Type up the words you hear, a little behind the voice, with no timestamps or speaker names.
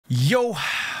Yo,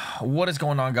 what is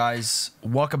going on, guys?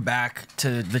 Welcome back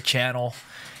to the channel,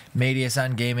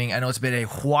 Mediasan Gaming. I know it's been a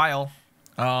while,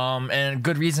 and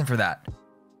good reason for that.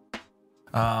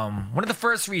 One of the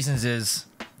first reasons is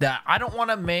that I don't want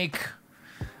to make,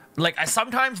 like I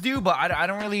sometimes do, but I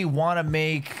don't really want to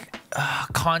make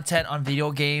content on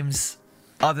video games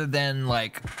other than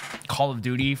like Call of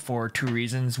Duty for two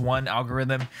reasons. One,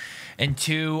 algorithm, and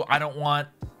two, I don't want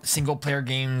single player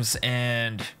games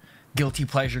and guilty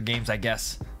pleasure games, I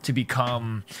guess, to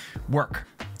become work.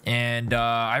 And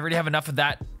I already have enough of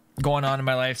that going on in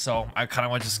my life, so I kind of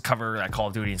want to just cover that Call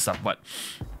of Duty and stuff, but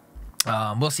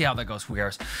we'll see how that goes. Who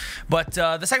cares? But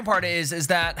the second part is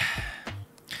that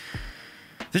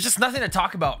there's just nothing to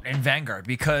talk about in Vanguard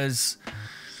because,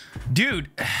 dude,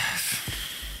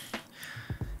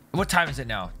 what time is it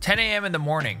now? 10 a.m. in the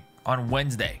morning on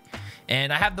Wednesday,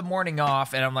 and I have the morning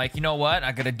off, and I'm like, you know what?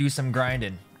 I gotta do some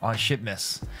grinding on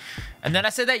Shipmas. And then I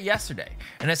said that yesterday,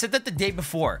 and I said that the day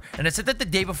before, and I said that the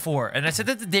day before, and I said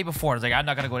that the day before. I was like, I'm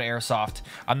not gonna go to Airsoft,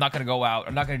 I'm not gonna go out,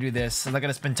 I'm not gonna do this, I'm not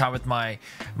gonna spend time with my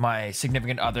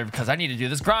significant other because I need to do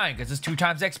this grind because it's 2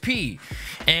 times XP.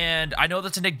 And I know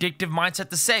that's an addictive mindset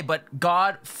to say, but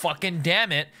god fucking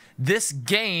damn it, this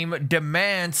game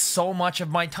demands so much of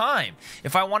my time.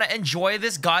 If I want to enjoy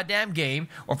this goddamn game,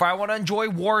 or if I want to enjoy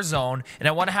Warzone, and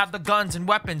I want to have the guns and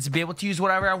weapons to be able to use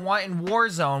whatever I want in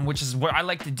Warzone, which is what I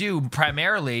like to do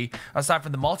primarily, aside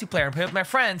from the multiplayer and play with my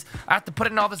friends, I have to put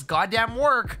in all this goddamn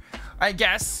work, I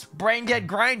guess, brain dead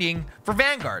grinding for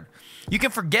Vanguard. You can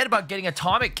forget about getting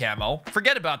atomic camo,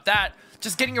 forget about that.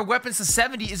 Just getting your weapons to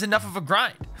 70 is enough of a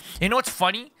grind. You know what's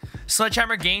funny?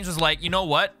 Sledgehammer Games was like, you know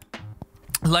what?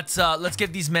 Let's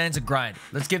give these men a grind.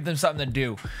 Let's give them something to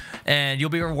do, and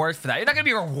you'll be rewarded for that. You're not gonna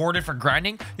be rewarded for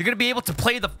grinding. You're gonna be able to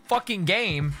play the fucking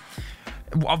game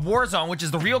of Warzone, which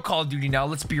is the real Call of Duty now.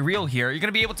 Let's be real here. You're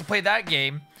gonna be able to play that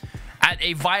game at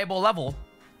a viable level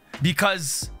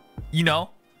because, you know,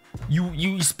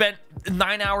 you spent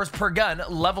 9 hours per gun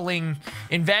leveling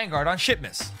in Vanguard on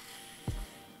Shipmas,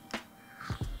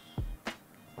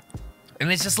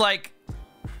 and it's just like,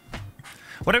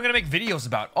 what am I gonna make videos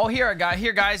about? Oh, here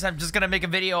guys, I'm just gonna make a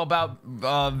video about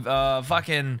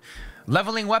fucking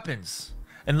leveling weapons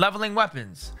and leveling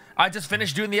weapons. I just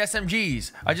finished doing the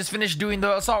SMGs. I just finished doing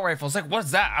the assault rifles. Like,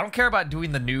 what's that? I don't care about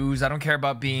doing the news. I don't care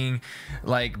about being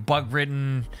like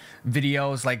bug-ridden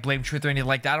videos like Blame Truth or anything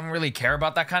like that. I don't really care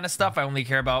about that kind of stuff. I only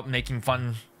care about making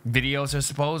fun videos, I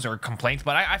suppose, or complaints.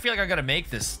 But I feel like I gotta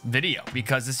make this video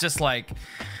because it's just like,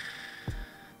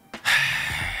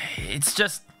 it's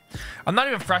just, I'm not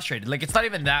even frustrated. Like, it's not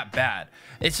even that bad.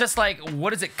 It's just like, what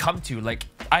does it come to? Like,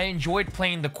 I enjoyed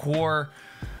playing the core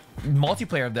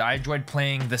multiplayer of that. I enjoyed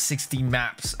playing the 16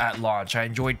 maps at launch. I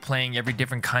enjoyed playing every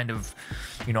different kind of,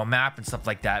 you know, map and stuff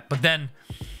like that. But then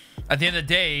at the end of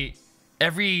the day,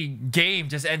 every game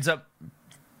just ends up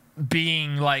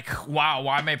being like, wow,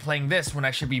 why am I playing this when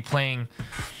I should be playing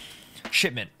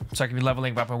Shipment, so I can be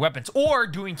leveling up my weapons or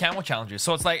doing camo challenges?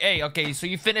 So it's like, hey, okay, so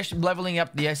you finished leveling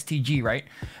up the STG, right?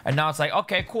 And now it's like,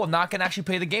 okay, cool, now I can actually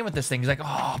play the game with this thing. He's like,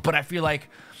 oh, but I feel like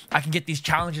I can get these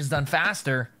challenges done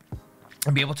faster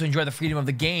and be able to enjoy the freedom of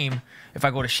the game if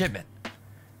I go to Shipment,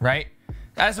 right?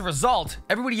 As a result,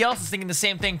 everybody else is thinking the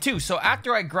same thing too. So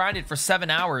after I grinded for 7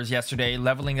 hours yesterday,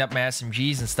 leveling up my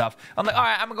SMGs and stuff, I'm like, all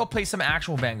right, I'm gonna go play some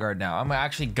actual Vanguard now. I'm gonna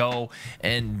actually go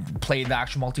and play the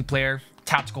actual multiplayer,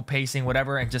 tactical pacing,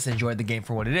 whatever, and just enjoy the game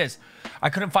for what it is. I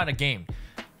couldn't find a game.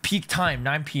 Peak time,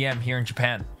 9 p.m. here in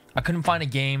Japan. I couldn't find a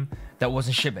game that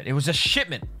wasn't Shipment. It was just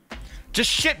Shipment. Just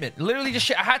Shipment. Literally just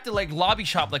I had to like lobby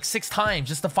shop like 6 times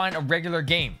just to find a regular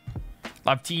game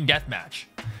of Team Deathmatch.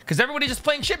 Because everybody's just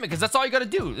playing Shipment because that's all you got to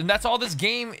do. And that's all this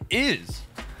game is.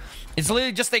 It's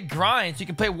literally just a grind so you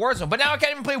can play Warzone. But now I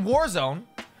can't even play Warzone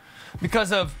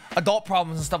because of adult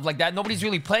problems and stuff like that. Nobody's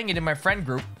really playing it in my friend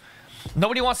group.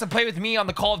 Nobody wants to play with me on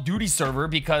the Call of Duty server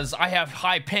because I have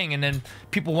high ping, and then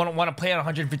people want to play at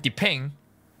 150 ping.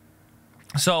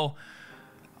 So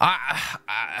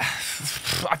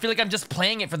I feel like I'm just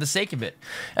playing it for the sake of it.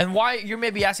 And why, you may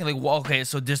be asking, like, well, okay,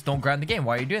 so just don't grind the game.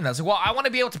 Why are you doing that? I was like, well, I want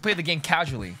to be able to play the game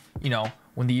casually, you know,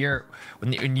 in year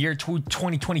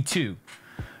 2022,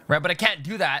 right? But I can't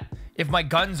do that if my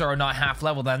guns are not half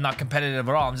leveled and I'm not competitive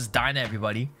at all. I'm just dying to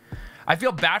everybody. I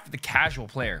feel bad for the casual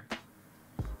player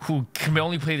who can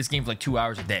only play this game for like 2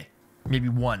 hours a day, maybe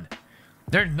 1.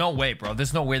 There's no way, bro.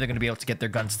 There's no way they're going to be able to get their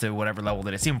guns to whatever level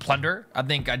that is. Even Plunder, I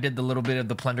think I did the little bit of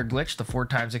the Plunder glitch, the 4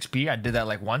 times XP. I did that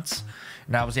like once,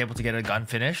 and I was able to get a gun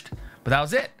finished, but that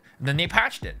was it. And then they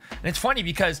patched it. And it's funny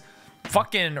because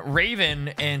fucking Raven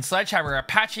and Sledgehammer are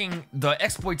patching the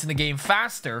exploits in the game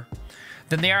faster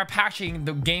than they are patching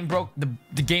the game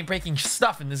breaking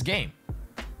stuff in this game.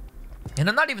 And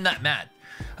I'm not even that mad.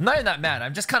 I'm not even that mad.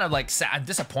 I'm just kind of like sad. I'm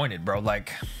disappointed, bro.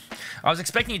 Like, I was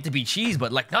expecting it to be cheese,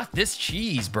 but like not this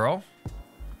cheese, bro.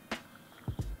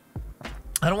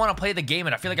 I don't want to play the game,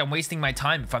 and I feel like I'm wasting my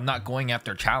time if I'm not going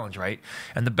after a challenge, right?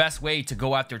 And the best way to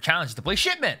go after a challenge is to play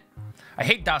Shipment. I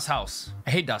hate Das Haus.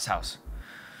 I hate Das Haus.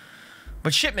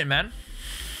 But Shipment, man.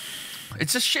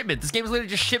 It's just Shipment. This game is literally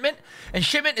just Shipment, and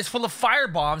Shipment is full of fire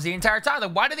bombs the entire time.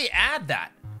 Like, why do they add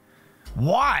that?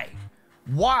 Why?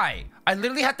 Why? I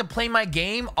literally had to play my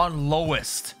game on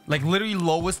lowest. Like, literally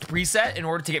lowest preset in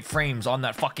order to get frames on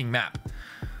that fucking map.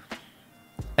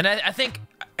 And I think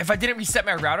if I didn't reset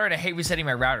my router, and I hate resetting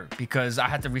my router because I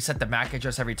had to reset the MAC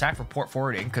address every time for port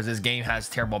forwarding because this game has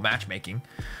terrible matchmaking.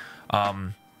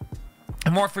 And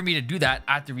more for me to do that,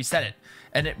 I had to reset it.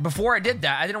 And before I did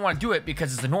that, I didn't want to do it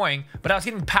because it's annoying, but I was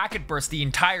getting packet bursts the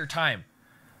entire time.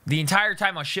 The entire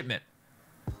time on Shipment.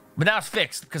 But now it's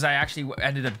fixed because I actually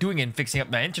ended up doing it and fixing up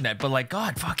my internet. But like,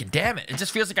 God fucking damn it. It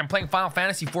just feels like I'm playing Final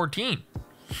Fantasy 14.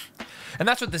 And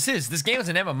that's what this is. This game is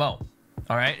an MMO.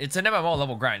 All right? It's an MMO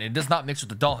level grind. It does not mix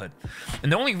with adulthood.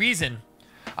 And the only reason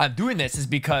I'm doing this is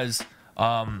because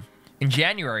in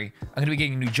January, I'm going to be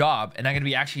getting a new job. And I'm going to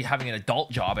be actually having an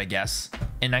adult job, I guess.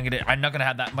 And I'm not going to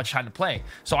have that much time to play.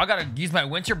 So I got to use my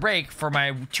winter break for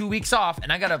my 2 weeks off.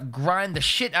 And I got to grind the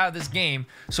shit out of this game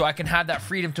so I can have that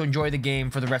freedom to enjoy the game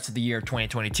for the rest of the year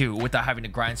 2022 without having to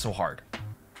grind so hard.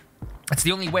 That's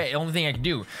the only thing I can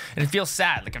do. And it feels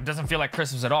sad. Like, it doesn't feel like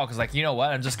Christmas at all. Because, like, you know what?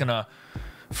 I'm just going to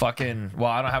fucking... Well,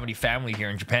 I don't have any family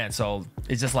here in Japan. So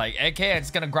it's just like, okay, I'm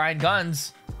just going to grind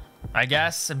guns, I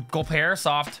guess. And go play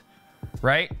Airsoft.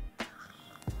 Right?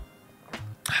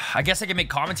 I guess I can make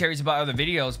commentaries about other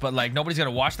videos, but like nobody's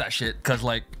gonna watch that shit because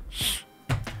like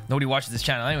nobody watches this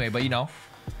channel anyway. But you know,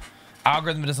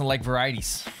 algorithm doesn't like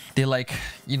varieties. They like,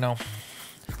 you know,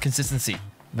 consistency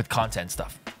with content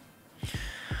stuff.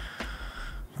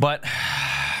 But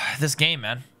this game,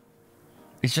 man,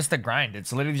 it's just a grind.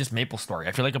 It's literally just MapleStory.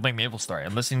 I feel like I'm playing MapleStory.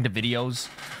 I'm listening to videos,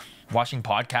 watching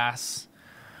podcasts,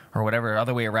 or whatever,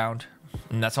 other way around.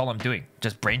 And that's all I'm doing.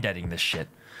 Just brain deading this shit.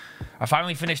 I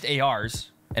finally finished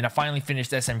ARs, and I finally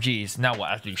finished SMGs. Now what?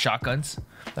 I have to do shotguns.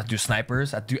 I have to do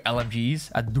snipers. I have to do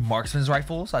LMGs. I have to do marksman's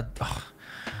rifles. Then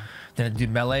I do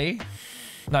melee.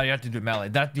 No, you have to do melee.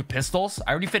 Then I have to do pistols.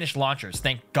 I already finished launchers.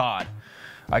 Thank God.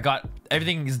 I got...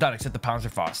 Everything is done except the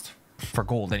Panzerfaust. For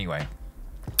gold, anyway.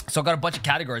 So I got a bunch of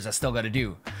categories I still got to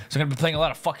do. So I'm going to be playing a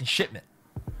lot of fucking Shipment.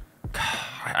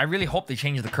 I really hope they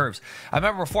change the curves. I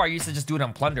remember before I used to just do it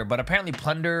on Plunder, but apparently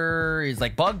Plunder is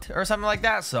like bugged or something like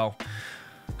that. So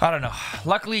I don't know.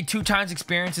 Luckily, 2 times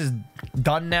experience is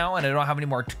done now, and I don't have any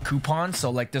more coupons.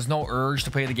 So like, there's no urge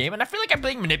to play the game, and I feel like I'm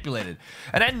being manipulated.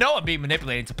 And I know I'm being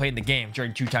manipulated to play the game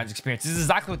during 2 times experience. This is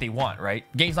exactly what they want, right?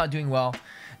 The game's not doing well.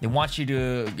 They want you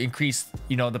to increase,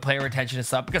 you know, the player retention and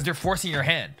stuff because they're forcing your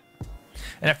hand.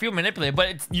 And I feel manipulated,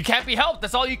 but you can't be helped.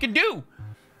 That's all you can do.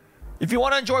 If you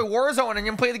want to enjoy Warzone and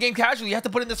you play the game casually, you have to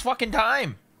put in this fucking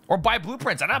time. Or buy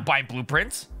blueprints. I'm not buying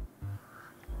blueprints.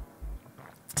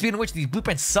 Speaking of which, these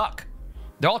blueprints suck.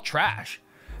 They're all trash.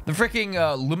 The freaking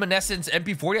Luminescence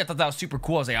MP40, I thought that was super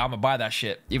cool. I was like, I'm gonna buy that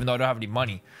shit, even though I don't have any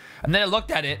money. And then I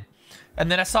looked at it,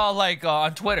 and then I saw, like,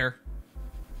 on Twitter,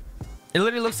 it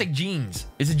literally looks like jeans.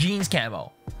 It's a jeans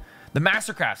camo. The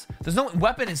Mastercrafts. There's no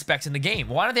weapon specs in the game.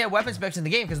 Why don't they have weapon specs in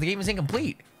the game? Because the game is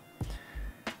incomplete.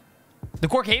 The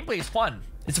core gameplay is fun.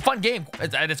 It's a fun game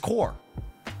at its core.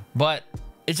 But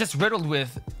it's just riddled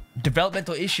with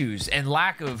developmental issues and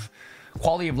lack of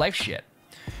quality of life shit.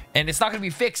 And it's not going to be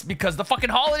fixed because the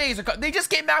fucking holidays are... They just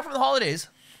came back from the holidays.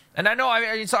 And I know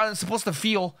I'm supposed to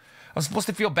feel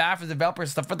bad for the developers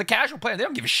and stuff. But the casual player, they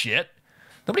don't give a shit.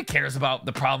 Nobody cares about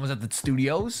the problems at the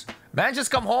studios. Man, just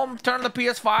come home, turn on the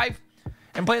PS5,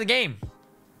 and play the game.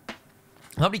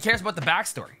 Nobody cares about the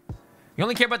backstory. You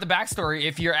only care about the backstory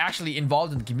if you're actually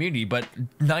involved in the community, but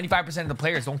 95% of the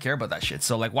players don't care about that shit.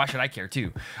 So, like, why should I care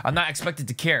too? I'm not expected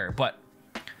to care, but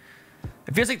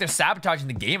it feels like they're sabotaging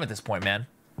the game at this point, man.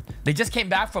 They just came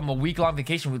back from a week-long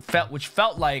vacation which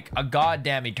felt like a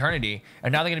goddamn eternity,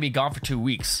 and now they're going to be gone for 2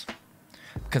 weeks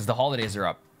because the holidays are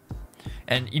up.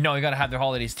 And, you know, you got to have their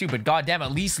holidays too, but goddamn,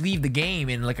 at least leave the game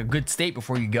in, like, a good state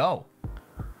before you go.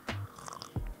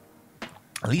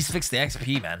 At least fix the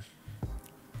XP, man.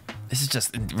 This is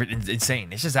just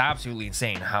insane. It's just absolutely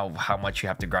insane how much you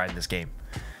have to grind this game.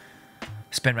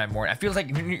 Spend my morning. I feel like,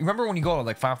 remember when you go to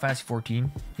like Final Fantasy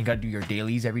 14, you gotta do your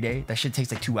dailies every day? That shit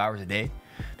takes like 2 hours a day.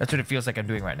 That's what it feels like I'm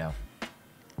doing right now.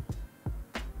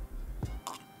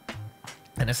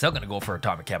 And I'm still going to go for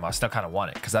atomic camo. I still kind of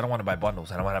want it because I don't want to buy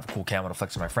bundles. I don't want to have a cool camo to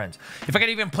flex with my friends. If I could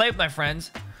even play with my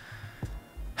friends,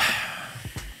 I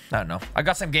don't know. I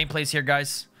got some gameplays here,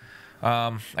 guys.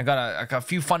 I got a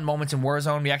few fun moments in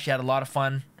Warzone. We actually had a lot of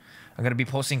fun. I'm going to be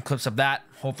posting clips of that,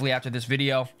 hopefully after this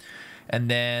video. And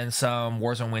then some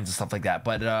Warzone wins and stuff like that.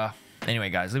 But anyway,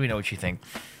 guys, let me know what you think.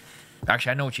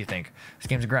 Actually, I know what you think. This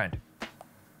game's a grind.